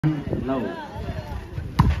love.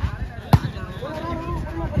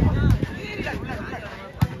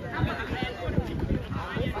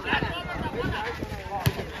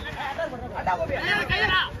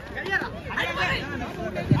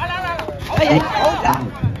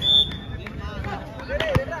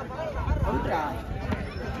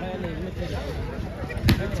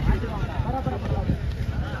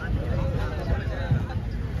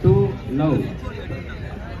 Too low.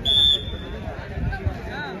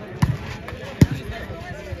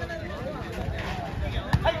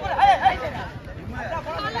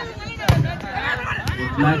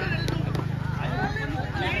 Good luck.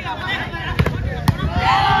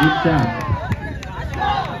 Good shot.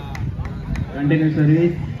 Continue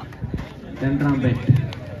service. Then trumpet.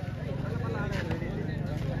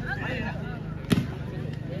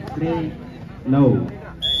 3 low.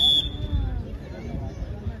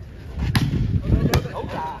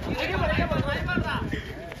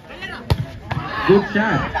 Good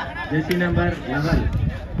shot. Jersey number 11.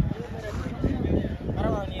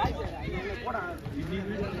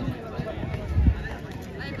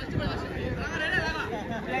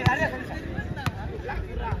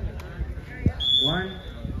 One,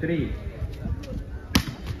 3.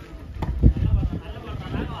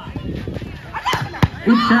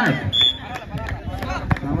 Good shot.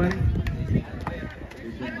 7.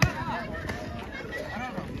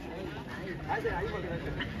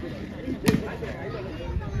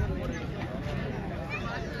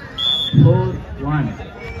 4-1.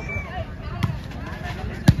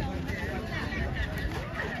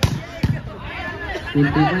 Good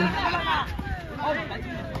defense.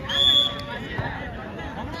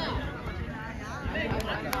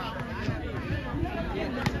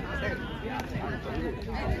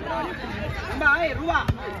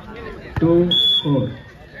 Two, 4.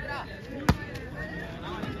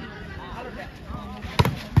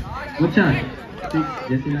 Good shot. 6,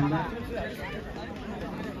 jersey number.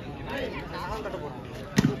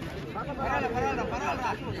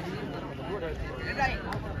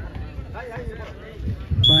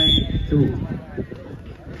 Five, 2.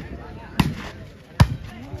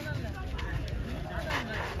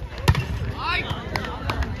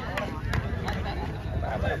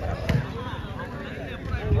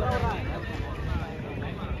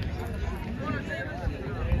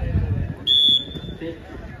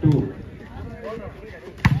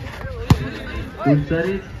 Good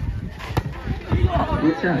service.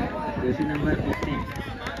 Good shot. Jersey number 15.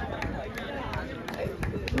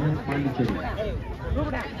 No Pondicherry.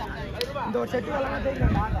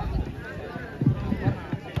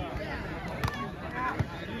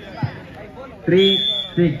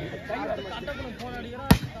 3-6.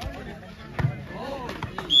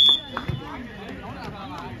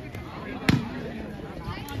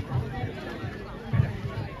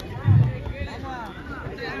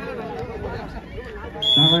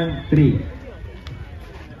 Seven, 3.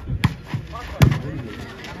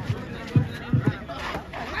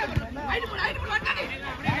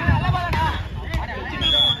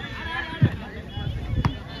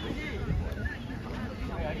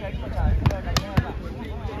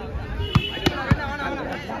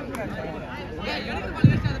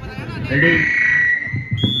 Ready?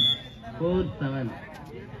 4-7.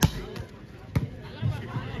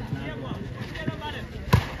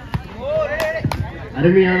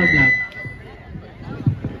 அருமையான black.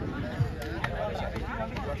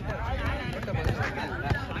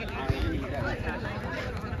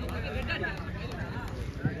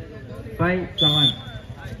 Five, 7.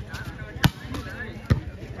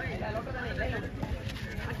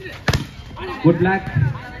 Good luck.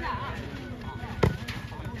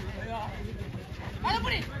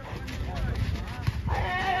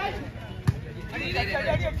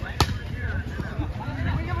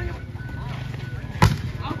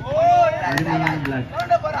 Black.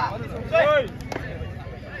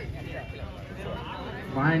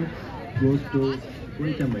 Point goes to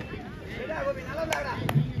Kulchambai.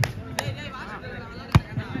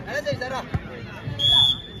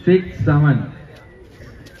 6-7.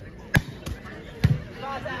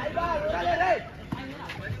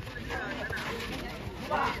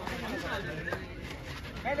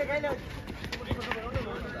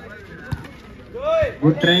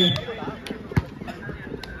 Good try.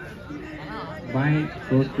 Point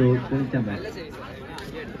goes to Kulchambai.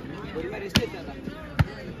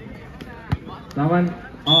 7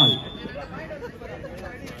 all.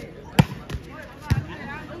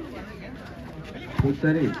 Good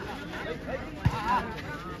service.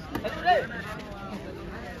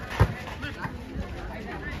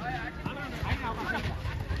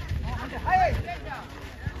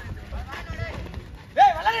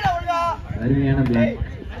 அருமையான black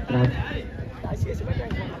cross.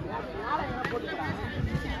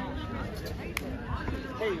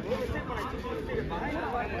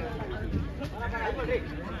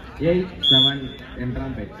 Eight 7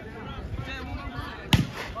 என்றாம் bed.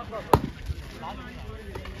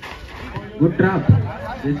 Good drop.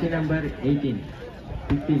 Jersey number 18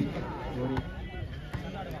 15.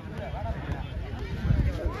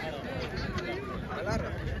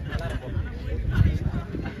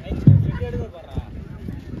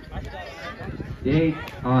 Eight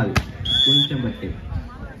all குஞ்சம்பட்டு.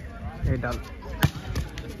 8 all.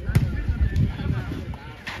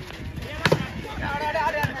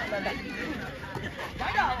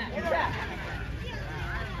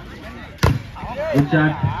 Good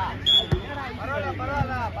shot.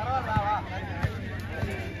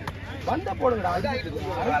 பந்த போடுங்கடா.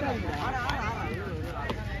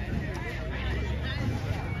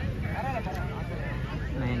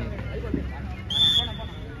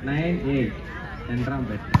 9-8 இரண்டாம்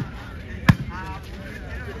bed.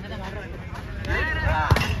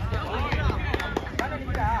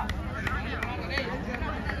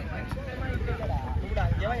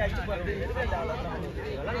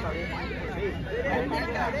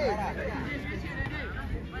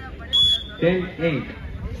 Ten 8.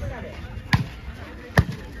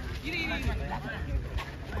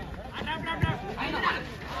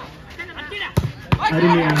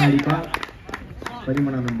 அருமையான அடிப்பா.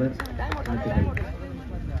 பரிமாண number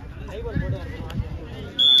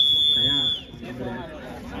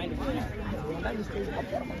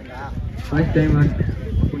first time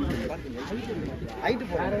height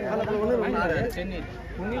போறாரு. காலத்துல ஒண்ணு சென்னை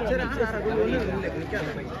புண்ணில ஒண்ணு நிக்காத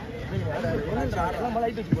பை. ஒண்ணுடா மலை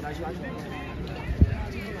ஹைட் வச்சு போறாங்க.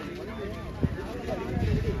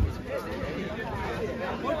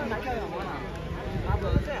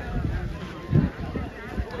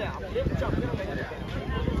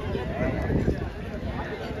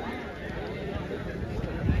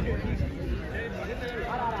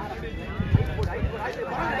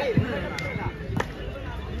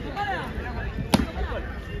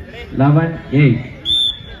 11-8.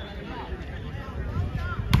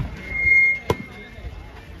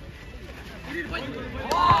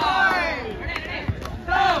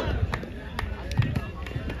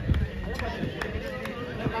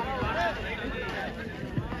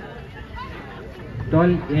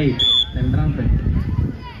 Twelve 8 இரண்டாம் பெண்.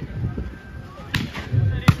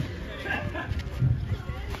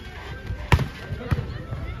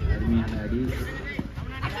 அருமையான அடி.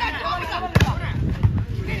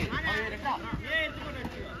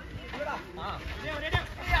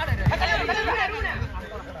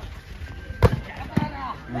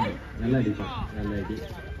 நல்ல அடிப்பா, நல்ல அடி.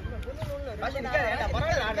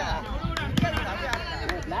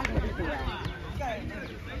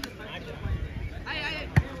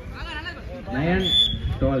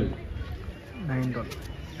 9-12. 9-12.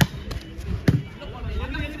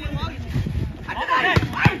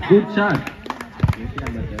 Good shot.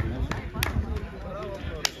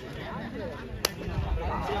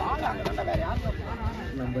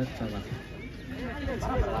 Number 7.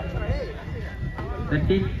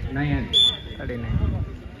 39. 39.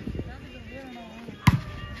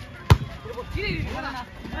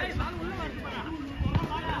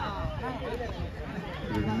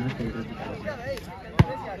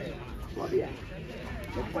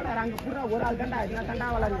 ஒரு ஆள் கண்டா கண்டா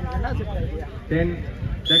வளர்ந்து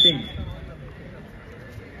 10-13.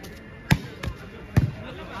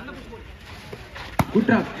 Good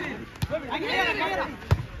drop.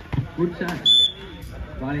 Good shot.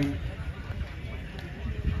 Balling.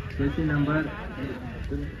 Jersey number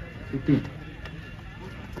 15.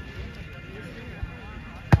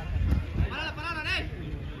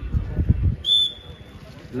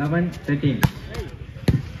 Eleven 13.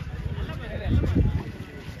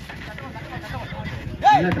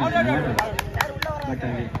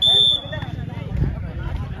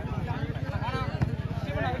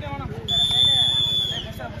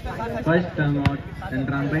 First time out and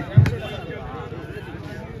run back.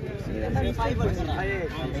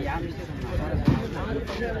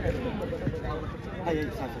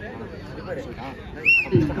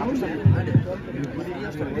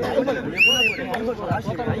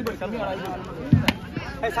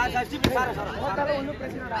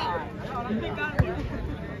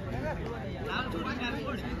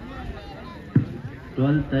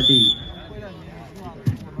 Twelve 30.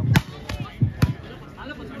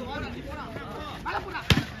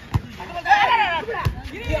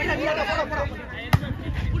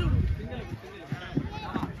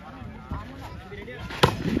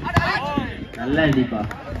 நல்ல அடிப்பா.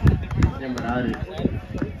 நம்பர் 6.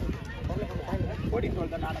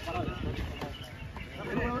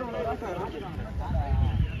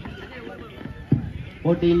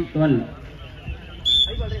 14-12.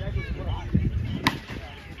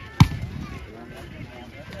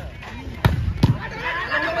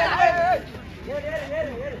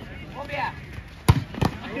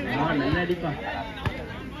 நல்ல அடிப்பா.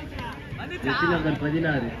 Jersey number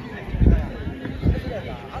 16.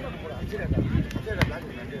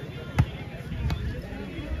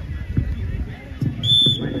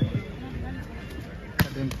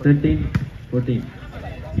 13-14.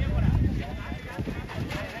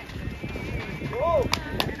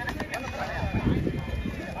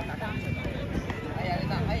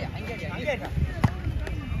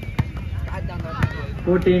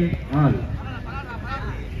 all.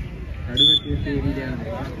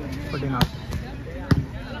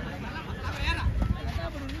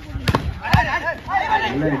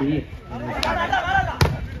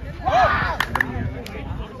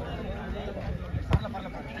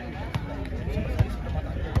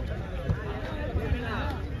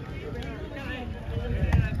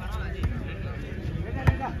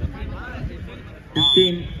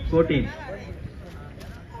 Fifteen, 14.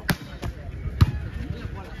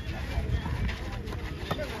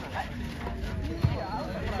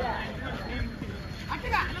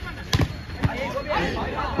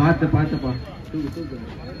 பாத்துப்பா தூக்கு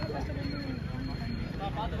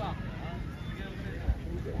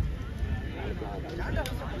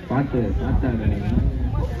பார்த்தாங்க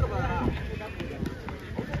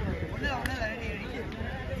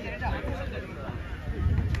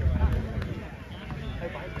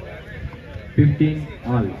 15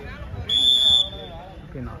 all.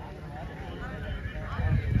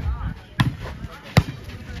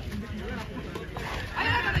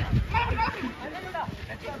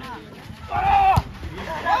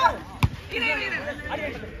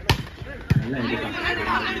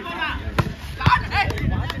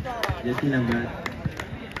 Jersey number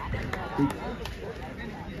 6.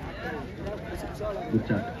 Good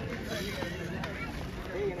shot.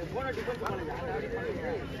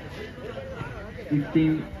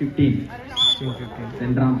 16-15.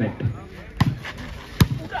 Center bet.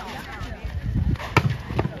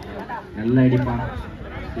 நல்ல அடிப்பா.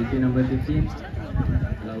 Jersey number 16.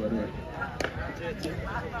 நல்லா வருவார்.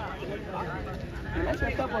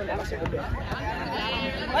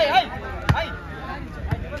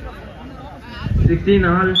 16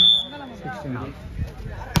 all. 16 all.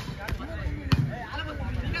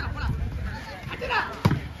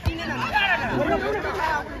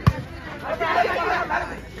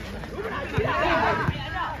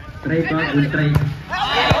 Try pa, good try.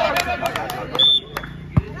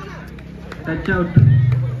 Touch out.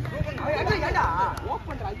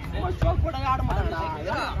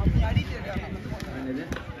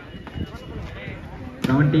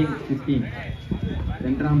 17-16.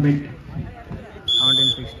 Center bet.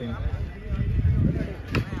 17-16.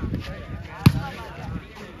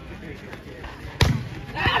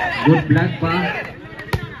 Good black pa.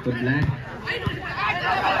 Good black.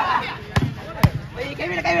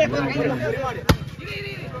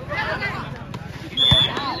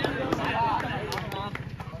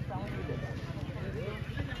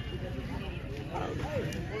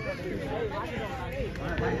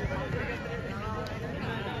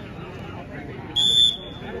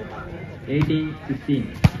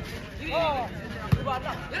 (18-16).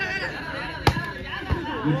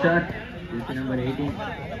 Good shot. Jersey number 18.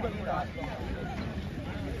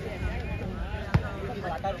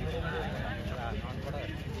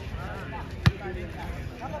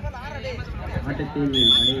 ஆட்டத்தில்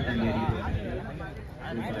மழையை தாண்டி அடிக்கிறது.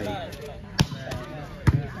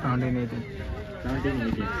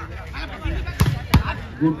 17-18.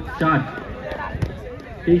 Good shot.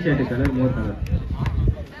 T-shirt color, more color.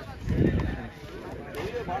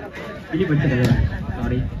 Ini baca color.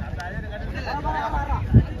 Sorry.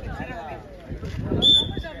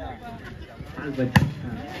 Al baca.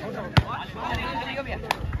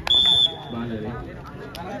 Ball है.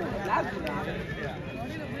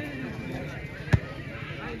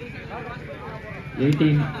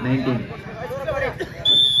 18-19.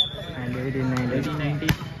 And 18-19.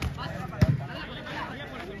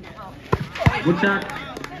 Good shot.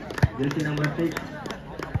 Jersey number 6.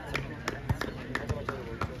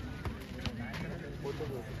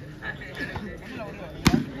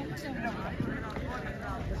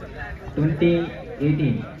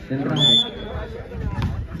 (20-18). Center bet.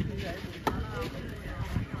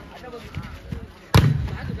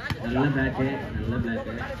 நல்ல bad, நல்ல black.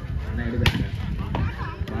 ஆனா எடுக்கல.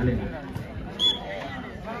 பால் இல்ல.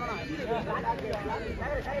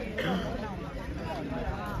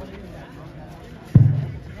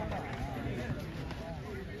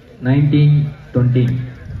 19-20.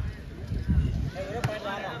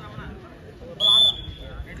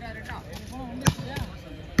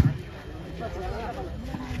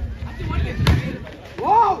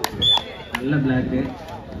 நல்ல பிளாக்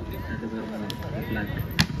பிளாக்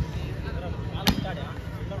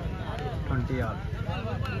 20 all.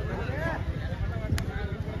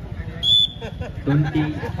 20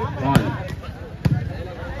 all.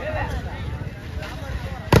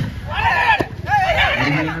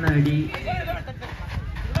 அருமையான அடி.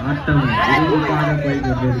 ஆட்டம் விறுவிறுப்பாக போய்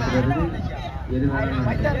கொண்டிருக்கிறது. எது வேணாலும்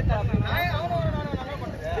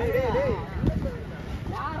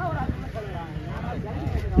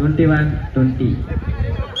 21-20.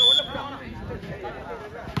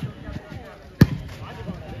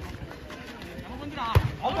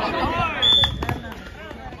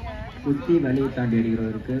 குத்தி வழியை தாண்டி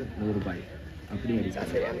அடிக்கிறவருக்கு 100 ரூபாய். அப்படி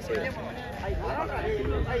அடிக்கிறது.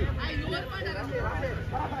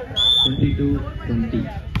 22-20.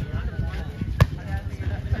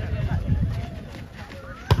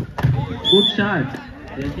 Good shot.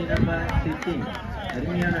 Jersey number 16.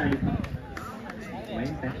 அருமையான அடி.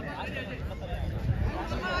 Mind touch.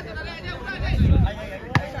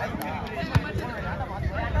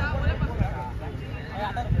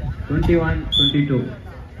 21-22.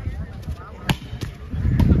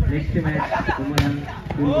 Next match, Rooban.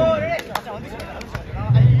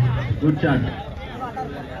 Good shot.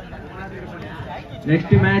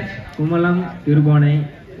 Next match, Kumalam Tirubonai.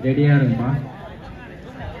 ரெடியா இருப்பா.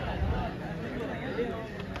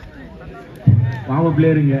 பாவ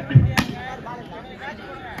பிளேயருங்க.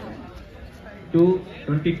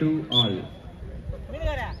 22 all.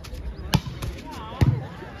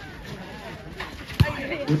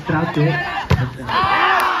 Good trap there.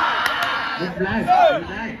 Good black. Good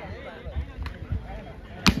black.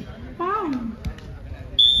 Wow.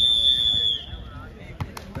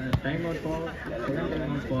 Time out for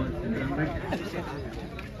run back.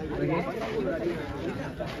 Okay.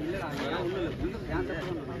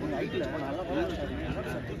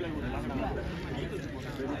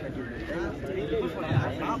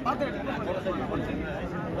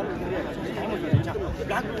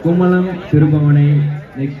 Kumalam Tirubonai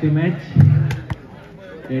next match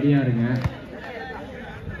ரெடியா இருங்க.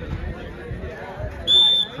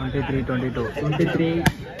 23-22.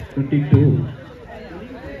 23-22.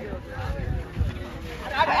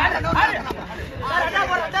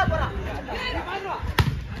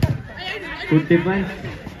 Good defense.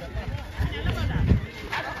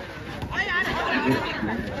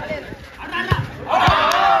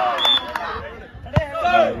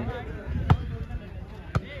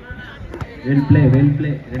 Well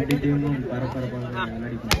play. ரெண்டு டீமும் பரபரப்பாக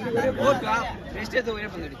விளையாடி கொண்டிருக்கிறார்கள்.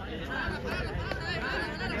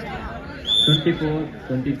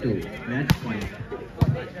 24-22 match point.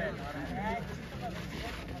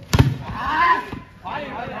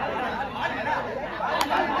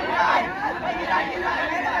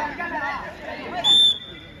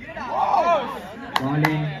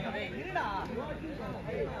 Bowling.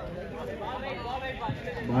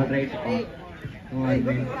 Ball right off. No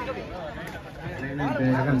argument.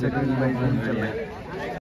 Second by